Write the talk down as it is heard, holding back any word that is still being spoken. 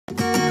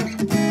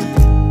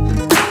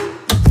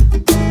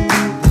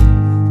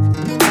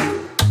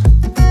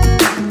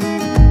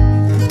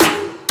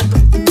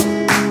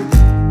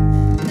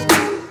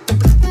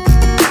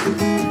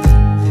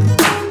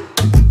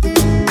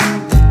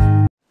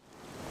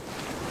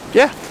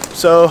yeah,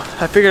 so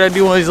I figured I'd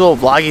do one of these little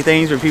vloggy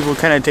things where people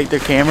kind of take their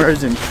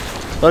cameras and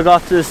look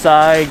off to the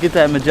side, get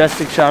that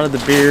majestic shot of the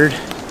beard.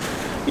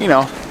 You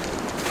know,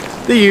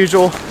 the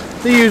usual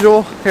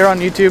here on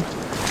YouTube.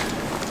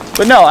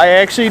 But no, I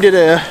actually did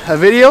a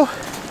video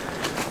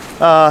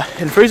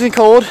in freezing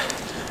cold,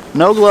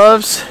 no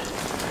gloves.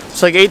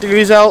 It's like 8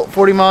 degrees out,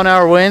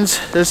 40-mile-an-hour winds.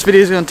 This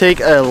video is going to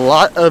take a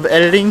lot of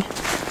editing,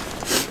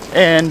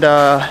 and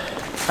I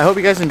hope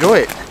you guys enjoy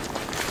it,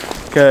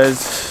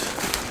 because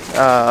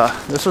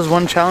this was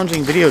one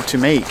challenging video to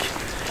make,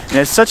 and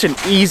it's such an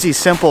easy,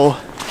 simple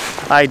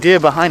idea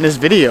behind this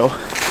video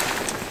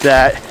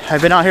that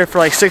I've been out here for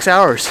like 6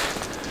 hours.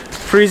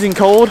 Freezing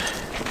cold,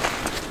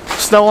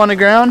 snow on the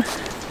ground,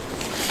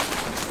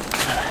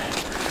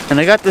 and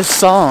I got this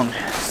song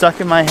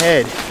stuck in my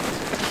head.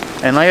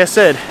 And like I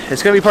said,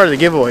 it's gonna be part of the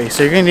giveaway,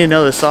 so you're gonna need to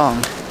know this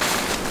song.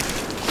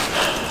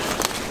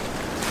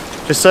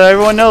 Just so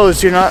everyone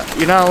knows, you're not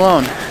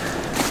alone.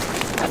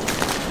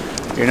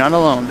 You're not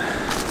alone.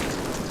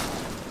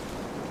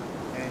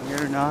 And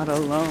you're not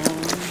alone.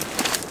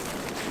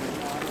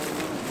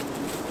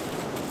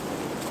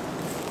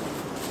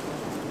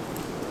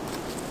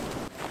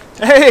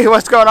 Hey,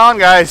 what's going on,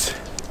 guys?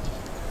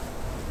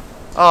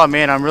 Oh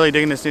man, I'm really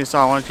digging this new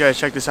song. Why don't you guys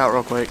check this out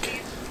real quick?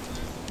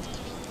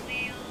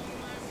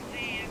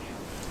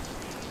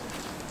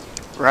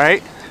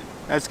 Right?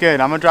 That's good.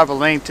 I'm gonna drop a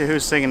link to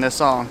who's singing this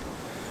song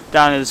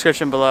down in the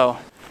description below.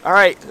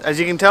 Alright, as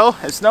you can tell,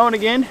 it's snowing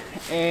again,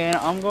 and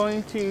I'm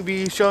going to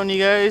be showing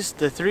you guys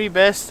the 3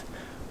 best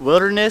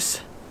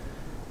wilderness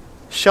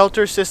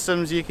shelter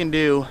systems you can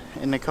do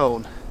in the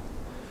cold.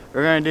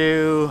 We're gonna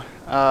do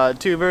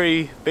 2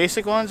 very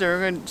basic ones, and we're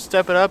going to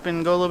step it up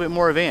and go a little bit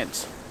more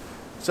advanced.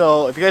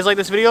 So if you guys like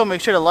this video, make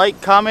sure to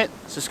like, comment,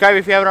 subscribe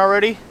if you haven't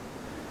already,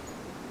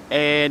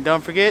 and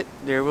don't forget,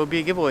 there will be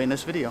a giveaway in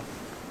this video.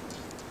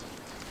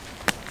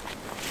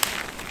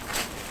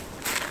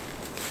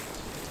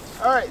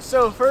 Alright,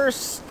 so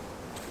first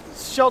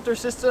shelter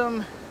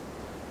system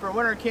for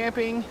winter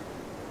camping.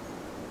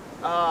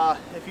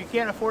 If you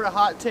can't afford a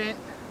hot tent,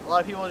 a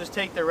lot of people just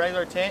take their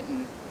regular tent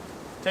and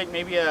take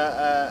maybe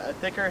a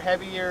thicker,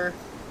 heavier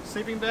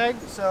sleeping bag.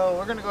 So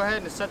we're going to go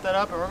ahead and set that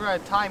up, and we're going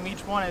to time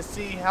each one and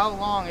see how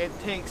long it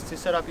takes to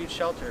set up each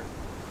shelter.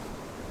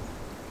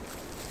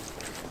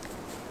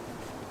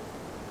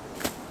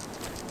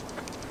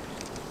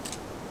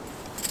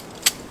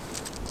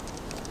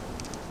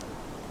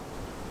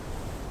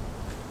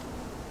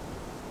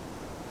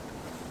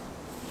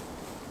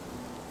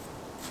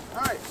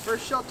 Alright,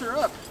 first shelter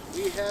up,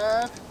 we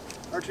have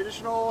our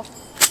traditional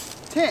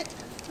tent.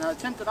 Now the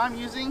tent that I'm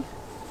using,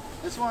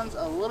 this one's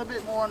a little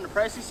bit more on the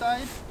pricey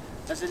side,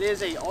 as it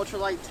is a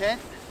ultralight tent.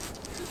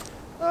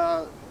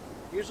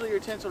 Usually your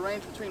tents will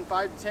range between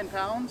 5 to 10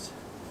 pounds.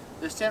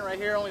 This tent right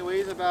here only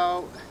weighs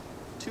about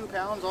 2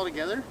 pounds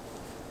altogether.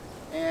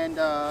 And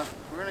we're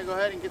going to go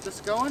ahead and get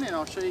this going, and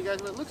I'll show you guys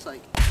what it looks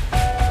like.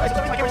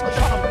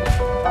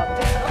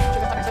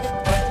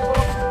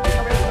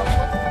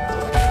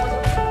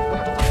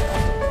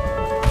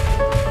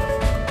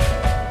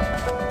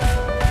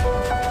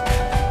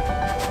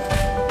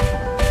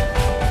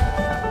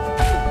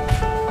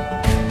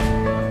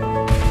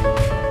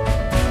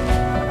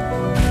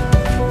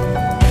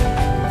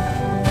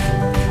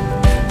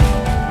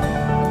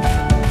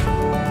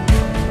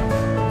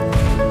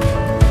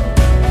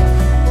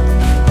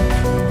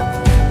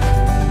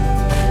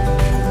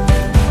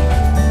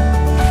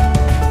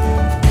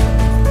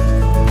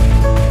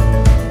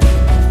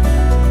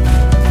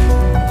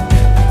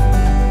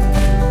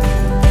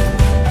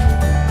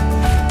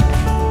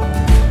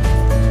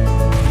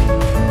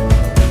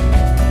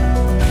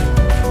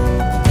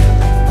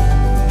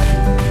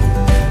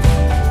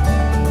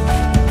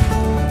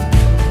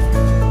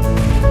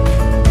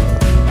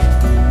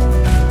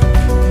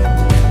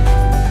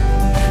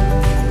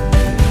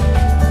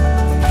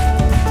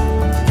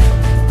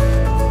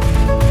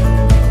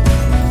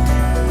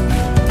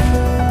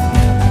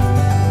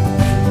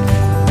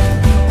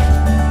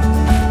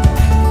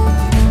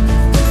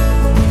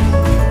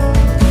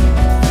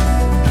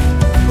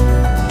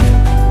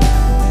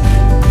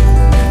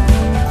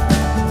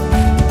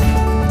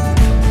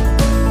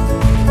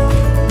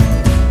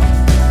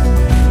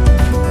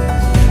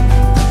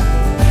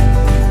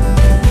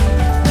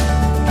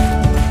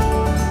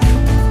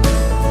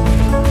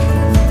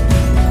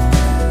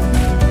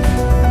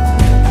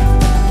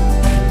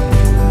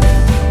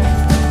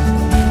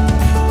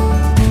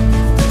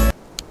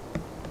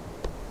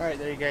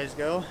 Guys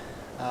go.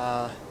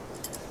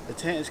 The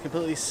tent is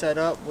completely set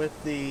up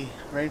with the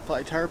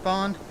rainfly tarp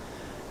on.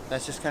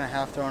 That's just kind of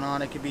half thrown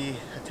on. It could be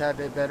a tad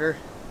bit better.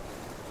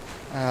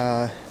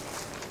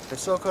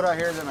 It's so cold out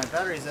here that my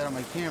battery's out on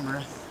my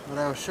camera, but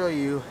I will show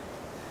you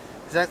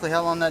exactly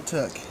how long that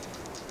took.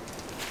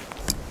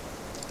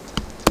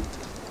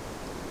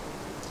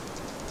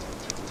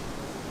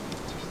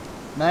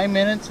 Nine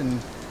minutes and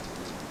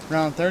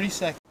around 30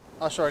 seconds.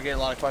 I'm sure I get a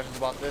lot of questions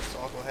about this, so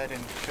I'll go ahead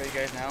and show you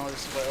guys now.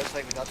 This is what it looks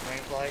like without the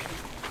rainfly.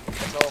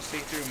 It's all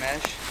see-through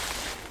mesh.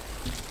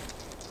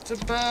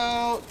 It's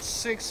about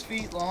 6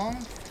 feet long,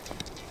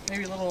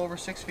 maybe a little over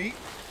 6 feet.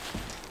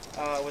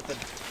 With the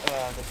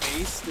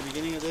base, the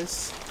beginning of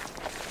this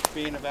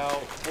being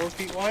about 4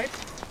 feet wide.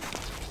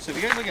 So if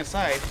you guys look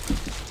inside,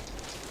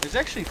 there's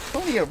actually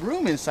plenty of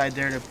room inside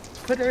there to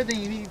put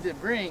everything you need to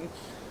bring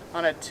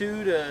on a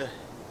 2 to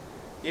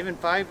even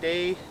 5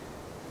 day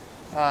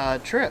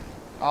trip,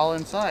 all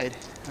inside.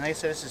 And like I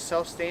said, this is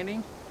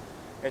self-standing.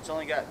 It's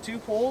only got 2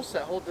 poles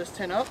that hold this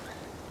tent up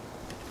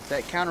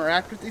that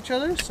counteract with each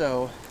other.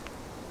 So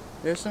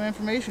there's some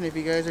information if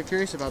you guys are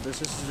curious about this.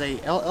 This is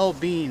a LL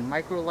Bean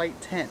micro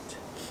light tent.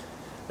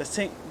 This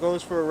tent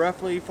goes for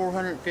roughly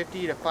 $450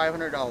 to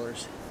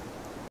 $500.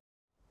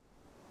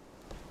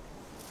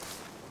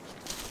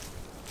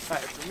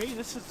 Alright, for me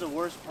this is the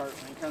worst part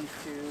when it comes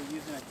to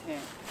using a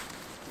tent.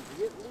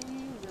 You get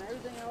leaves and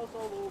everything else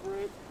all over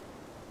it.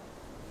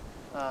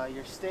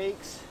 Your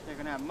stakes, they're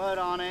going to have mud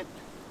on it.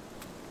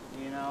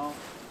 You know,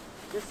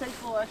 this takes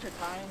a little extra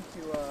time to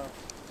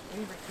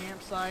leave your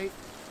campsite.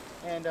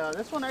 And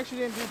this one actually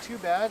didn't do too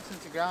bad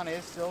since the ground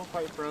is still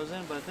quite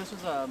frozen. But if this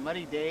was a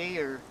muddy day,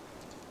 or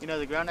you know,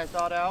 the ground I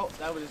thawed out,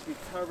 that would just be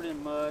covered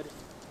in mud.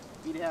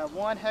 You'd have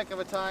one heck of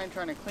a time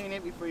trying to clean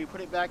it before you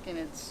put it back in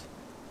its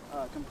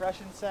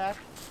compression sack.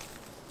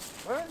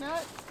 Other than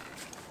that,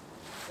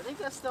 I think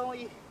that's the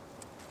only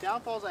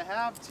downfalls I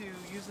have to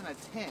using a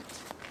tent.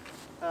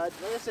 Like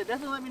I said,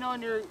 definitely let me know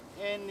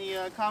in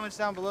the comments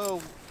down below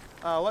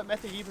what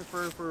method you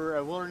prefer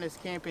for wilderness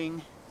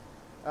camping,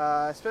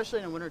 especially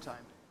in the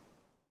wintertime.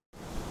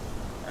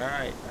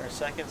 Alright, our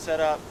second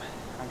setup.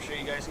 I'm sure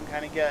you guys can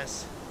kind of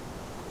guess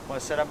what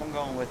setup I'm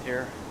going with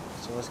here.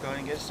 So let's go ahead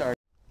and get started.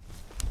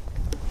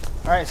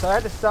 Alright, so I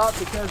had to stop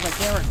because my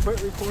camera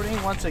quit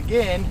recording once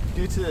again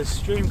due to the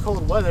extreme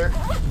cold weather.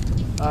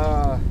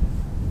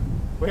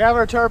 We have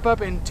our tarp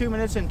up in 2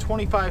 minutes and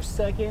 25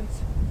 seconds.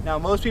 Now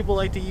most people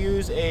like to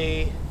use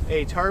a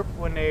tarp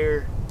when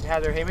they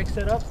have their hammock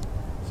set up.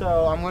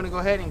 So I'm going to go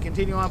ahead and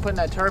continue on putting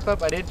that tarp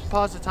up. I did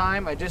pause the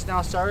time, I just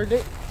now started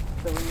it.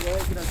 So when you go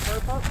ahead and get our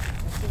tarp up,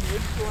 and see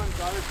which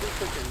one's obviously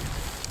cooking.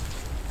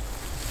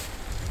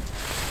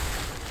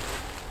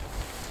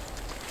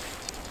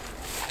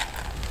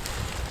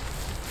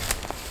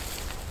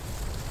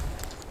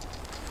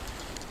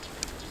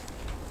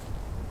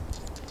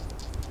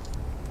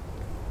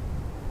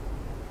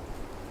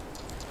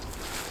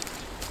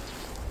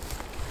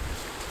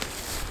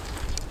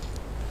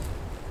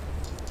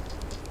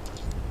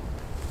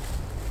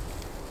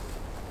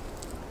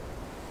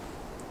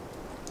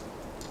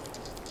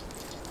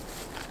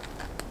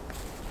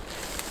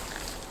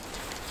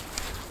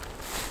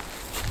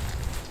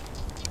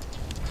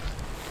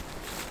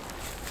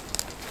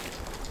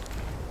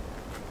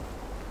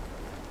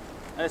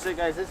 That's it,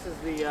 guys. This is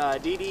the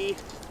DD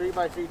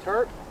 3x3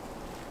 tarp.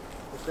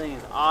 This thing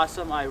is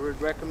awesome. I would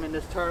recommend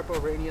this tarp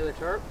over any other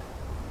tarp.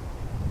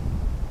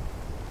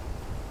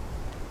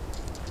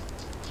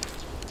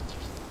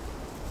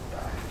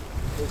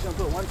 Just gonna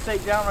put one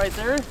stake down right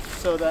there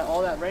so that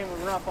all that rain will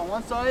run off on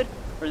one side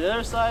or the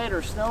other side,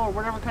 or snow, or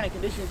whatever kind of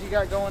conditions you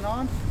got going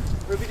on,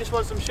 or if you just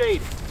want some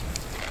shade.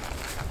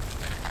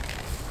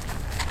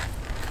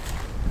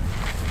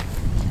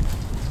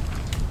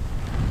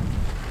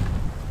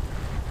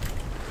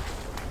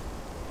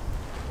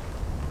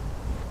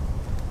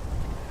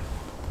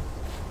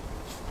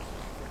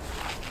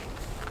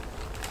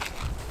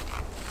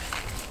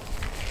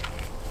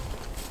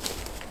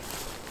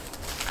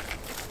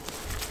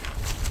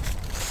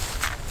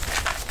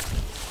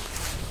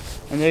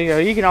 And there you go.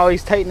 You can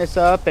always tighten this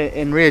up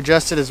and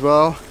readjust it as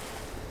well.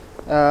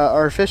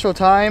 Our official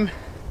time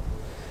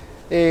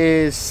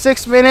is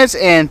 6 minutes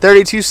and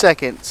 32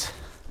 seconds.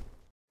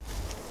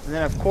 And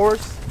then of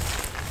course,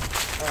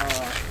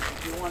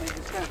 if you want to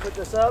just kind of put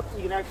this up,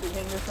 you can actually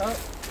hang this up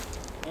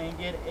and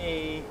get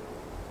a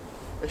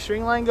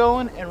string line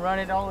going and run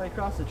it all the way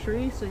across the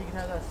tree so you can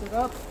have that set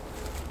up.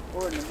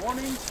 Or in the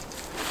morning,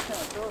 just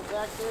kind of throw it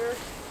back there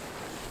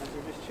as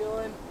you're just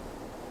chilling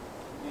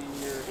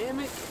in your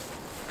hammock.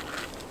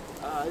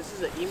 This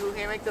is an emu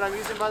hammock that I'm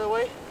using, by the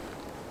way.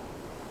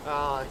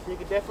 You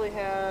could definitely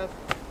have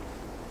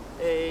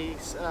a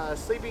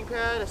sleeping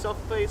pad, a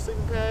self-inflated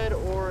sleeping pad,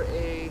 or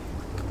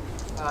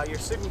your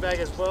sleeping bag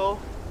as well.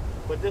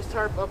 With this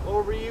tarp up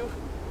over you,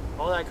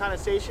 all that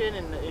condensation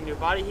and your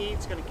body heat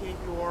is going to keep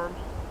you warm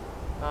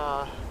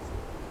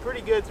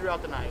pretty good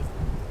throughout the night.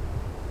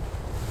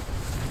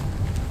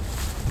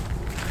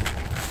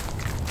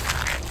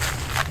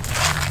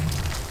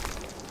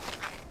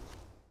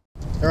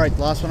 Alright,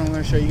 the last one I'm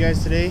going to show you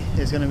guys today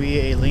is going to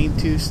be a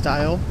lean-to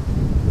style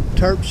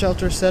tarp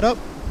shelter setup.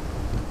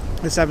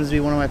 This happens to be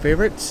one of my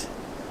favorites.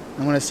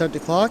 I'm going to start the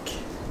clock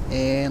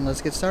and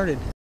let's get started.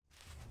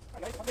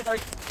 Alright guys, sorry,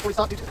 before we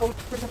stop, do just hold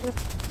for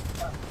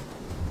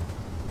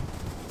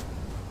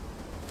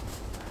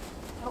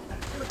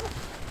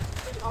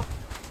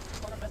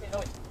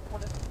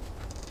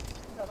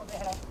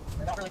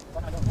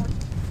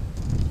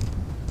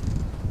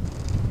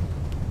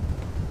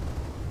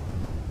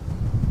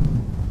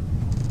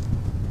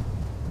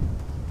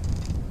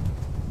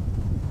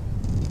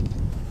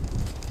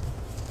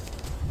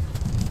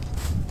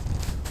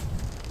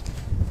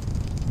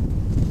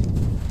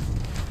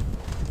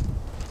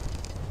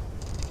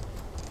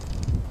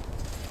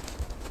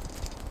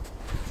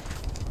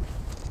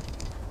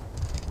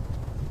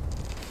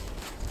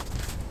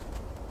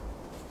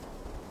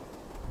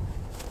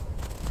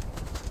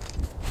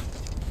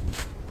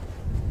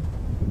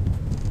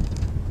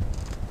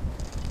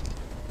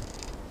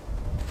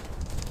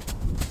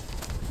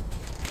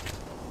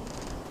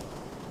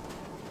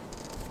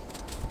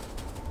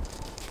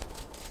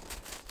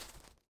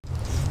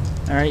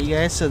Alright, you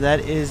guys, so that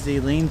is the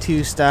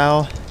lean-to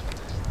style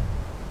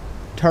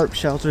tarp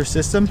shelter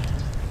system.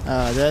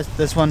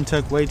 This one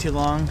took way too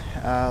long.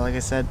 Like I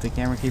said, the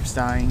camera keeps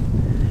dying,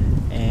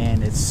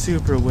 and it's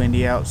super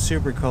windy out,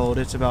 super cold.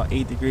 It's about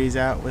 8 degrees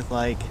out with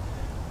like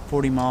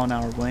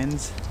 40-mile-an-hour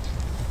winds.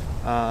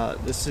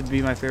 This would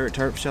be my favorite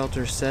tarp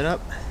shelter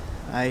setup.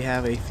 I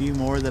have a few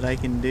more that I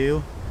can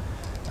do.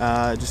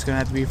 Just gonna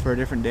have to be for a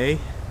different day.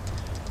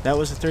 That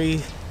was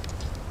the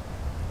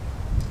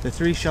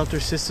three shelter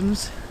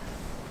systems.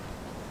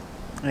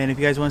 And if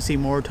you guys want to see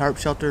more tarp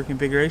shelter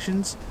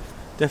configurations,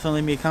 definitely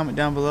leave me a comment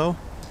down below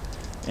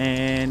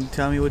and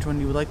tell me which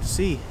one you would like to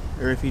see,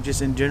 or if you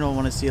just in general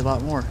want to see a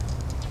lot more.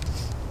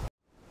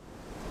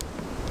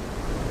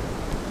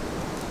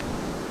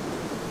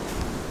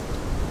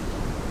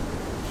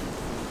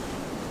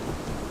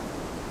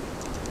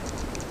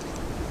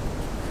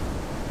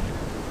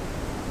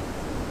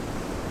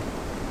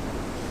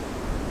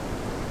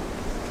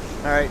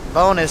 Alright,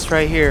 bonus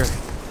right here.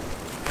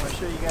 I'm going to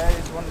show you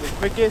guys one of the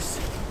quickest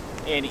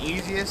and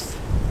easiest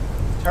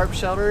tarp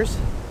shelters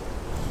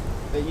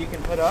that you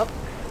can put up.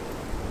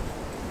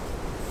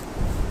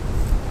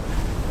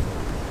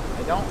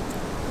 I don't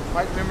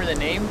quite remember the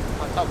name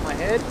on top of my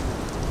head,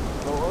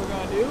 but what we're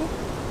going to do,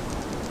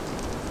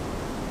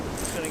 we're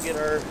just going to get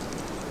our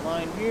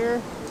line here.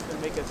 We're just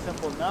going to make a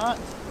simple knot,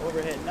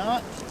 overhead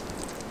knot,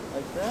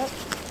 like that.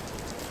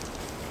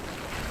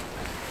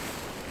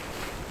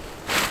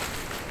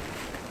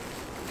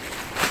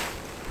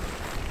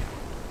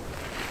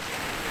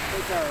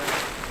 Take our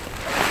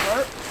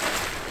tarp,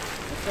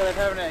 instead of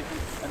having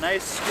a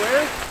nice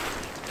square,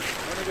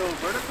 we're going to go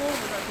vertical.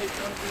 We're going to take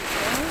one of these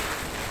corners.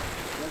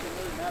 Doesn't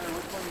really matter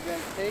which one you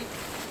guys take.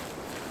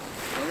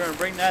 We're going to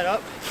bring that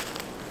up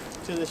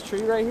to this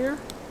tree right here.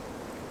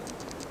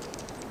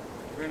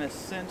 We're going to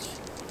cinch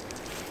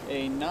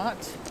a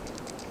knot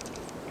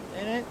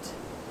in it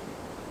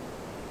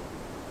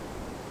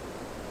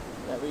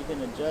that we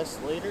can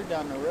adjust later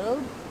down the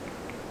road.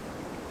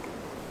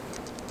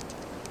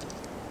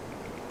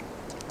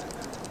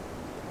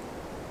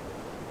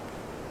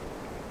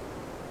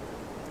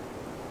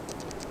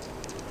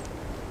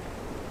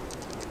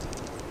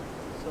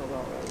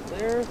 About right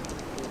there,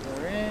 these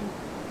are in,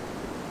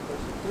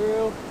 push it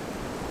through,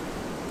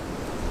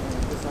 and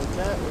just like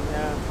that we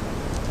have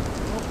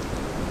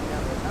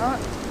the knot.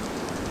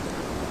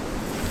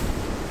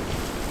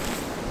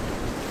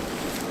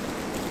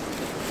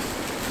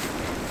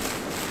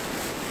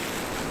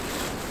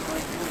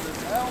 Going to pull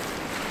this out.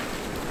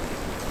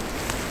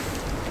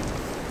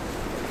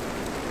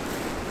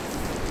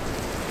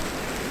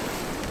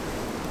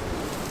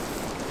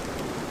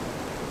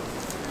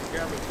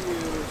 Grab a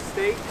few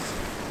stakes.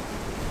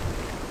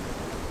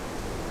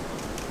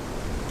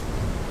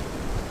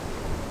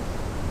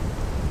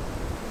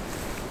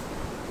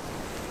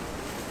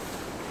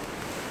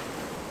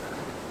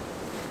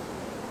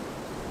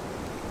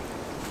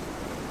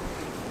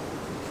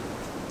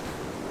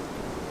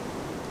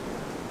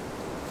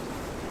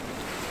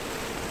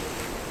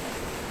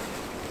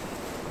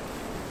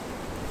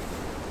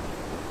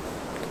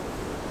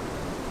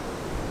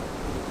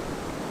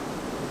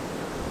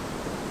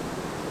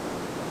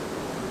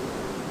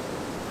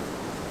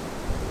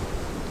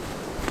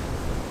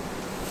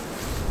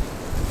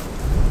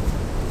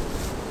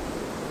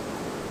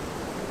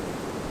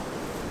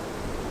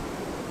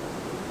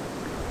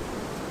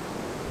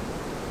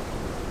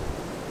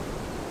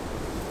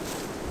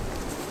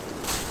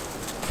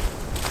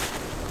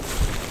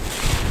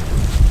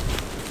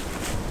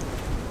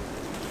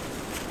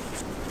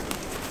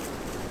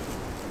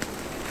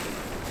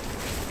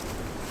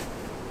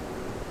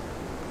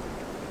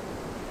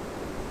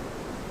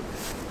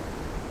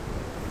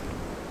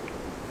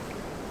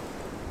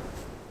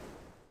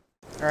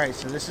 Alright,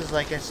 so this is,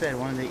 like I said,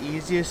 one of the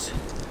easiest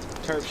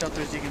tarp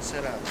shelters you can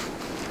set up.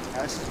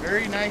 Now this is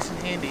very nice and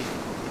handy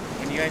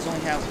when you guys only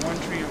have one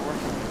tree to work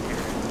with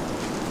here.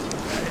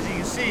 As you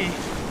can see,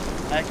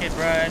 I could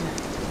run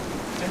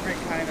different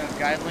kind of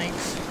guide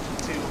links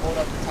to hold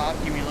up the top,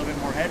 give me a little bit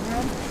more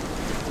headroom.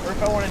 Or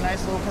if I want a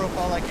nice low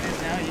profile like it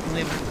is now, you can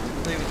leave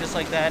it just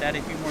like that, add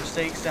a few more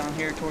stakes down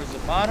here towards the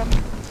bottom.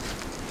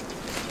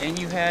 And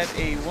you have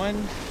a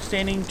one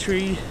standing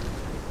tree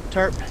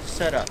tarp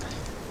setup.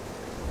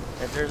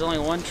 If there's only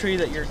one tree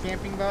that you're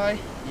camping by,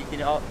 you can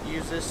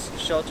use this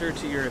shelter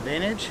to your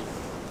advantage.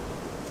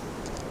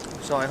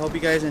 So I hope you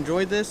guys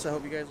enjoyed this. I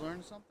hope you guys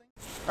learned something.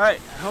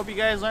 Alright, I hope you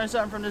guys learned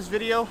something from this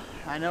video.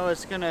 I know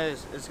it's gonna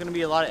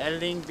be a lot of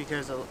editing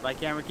because my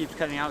camera keeps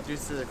cutting out due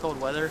to the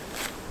cold weather.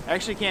 I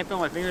actually can't feel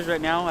my fingers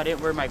right now. I didn't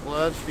wear my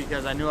gloves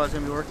because I knew I was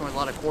gonna be working with a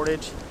lot of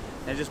cordage,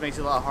 and it just makes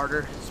it a lot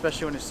harder,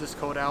 especially when it's this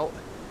cold out.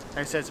 Like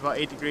I said, it's about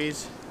 8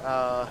 degrees,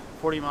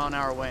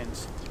 40-mile-an-hour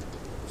winds.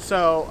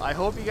 So I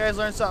hope you guys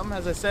learned something.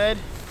 As I said,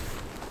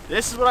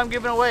 this is what I'm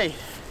giving away.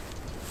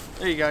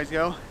 There you guys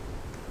go.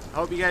 I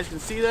hope you guys can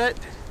see that.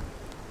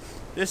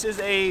 This is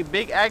a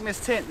Big Agnes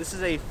tent. This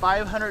is a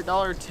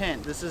 $500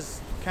 tent. This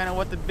is kind of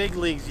what the big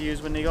leagues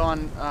use when they go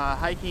on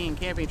hiking and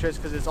camping trips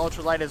because it's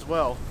ultra light as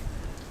well.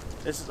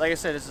 This is, like I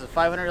said, this is a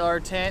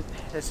 $500 tent.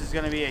 This is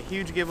going to be a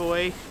huge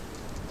giveaway.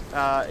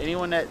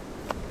 Anyone that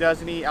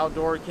does any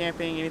outdoor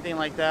camping, anything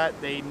like that,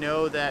 they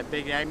know that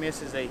Big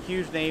Agnes is a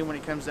huge name when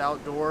it comes to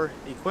outdoor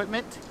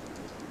equipment.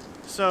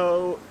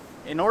 So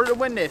in order to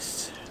win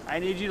this, I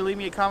need you to leave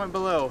me a comment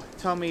below.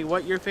 Tell me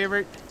what your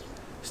favorite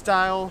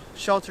style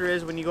shelter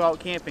is when you go out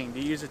camping. Do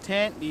you use a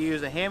tent? Do you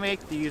use a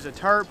hammock? Do you use a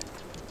tarp?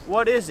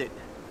 What is it?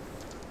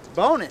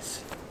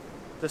 Bonus,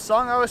 the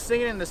song I was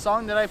singing and the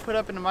song that I put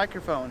up in the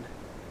microphone.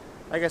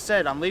 Like I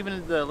said, I'm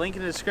leaving the link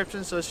in the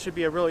description, so this should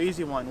be a real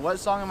easy one. What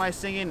song am I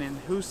singing and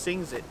who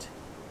sings it?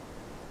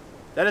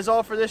 That is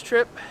all for this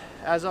trip.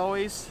 As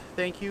always,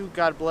 thank you,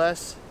 God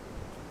bless,